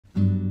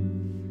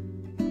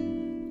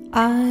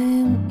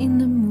I'm in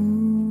the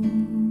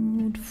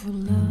mood for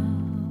love.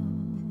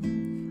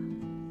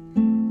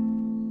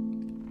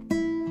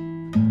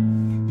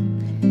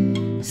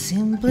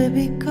 Simply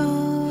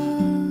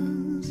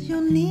because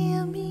you're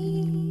near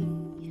me.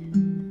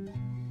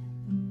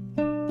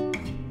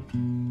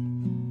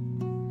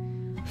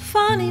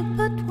 Funny,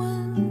 but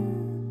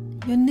when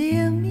you're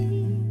near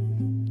me,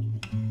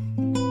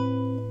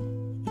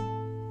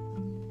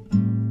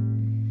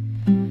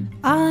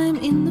 I'm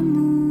in the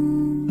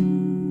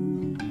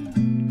mood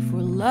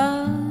for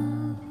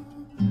love.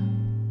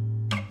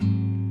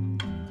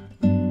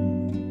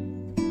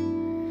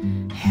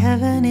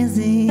 Heaven is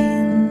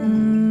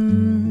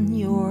in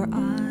your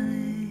eyes,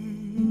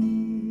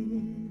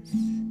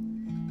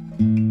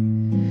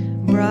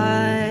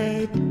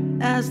 bright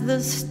as the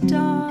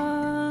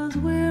stars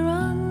we're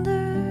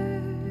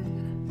under.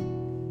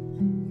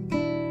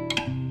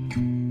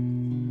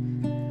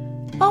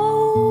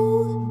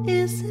 Oh,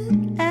 is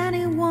it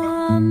any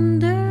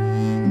wonder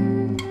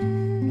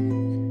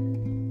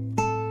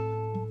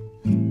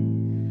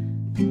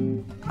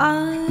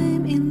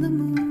I'm in the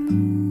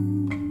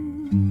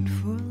mood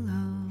for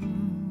love?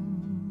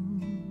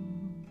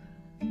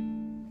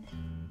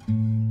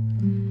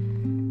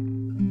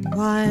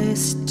 Why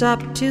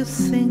stop to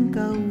think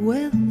of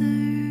whether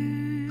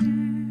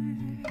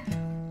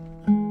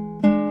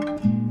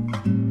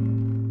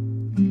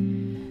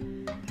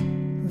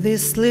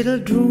this little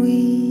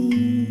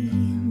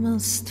dream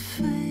must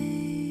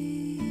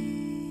fade?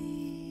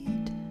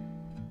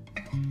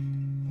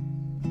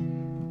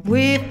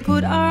 We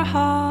put our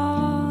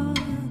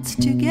hearts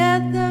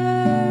together.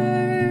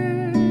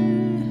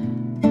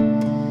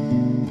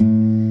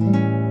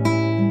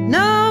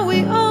 Now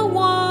we are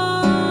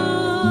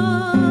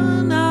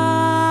one.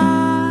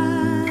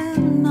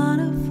 I'm not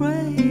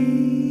afraid.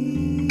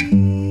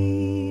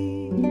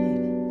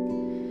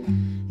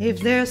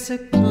 If there's a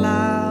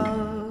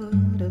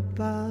cloud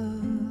above,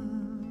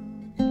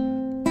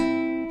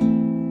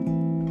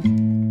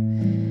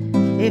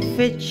 if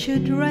it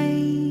should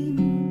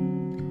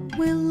rain,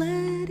 we'll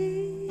let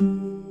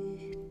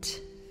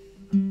it.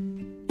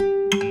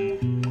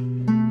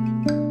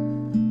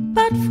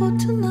 But for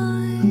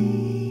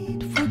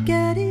tonight,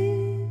 forget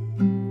it.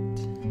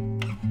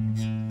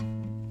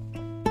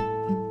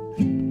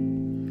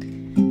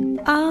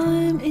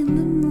 I'm in the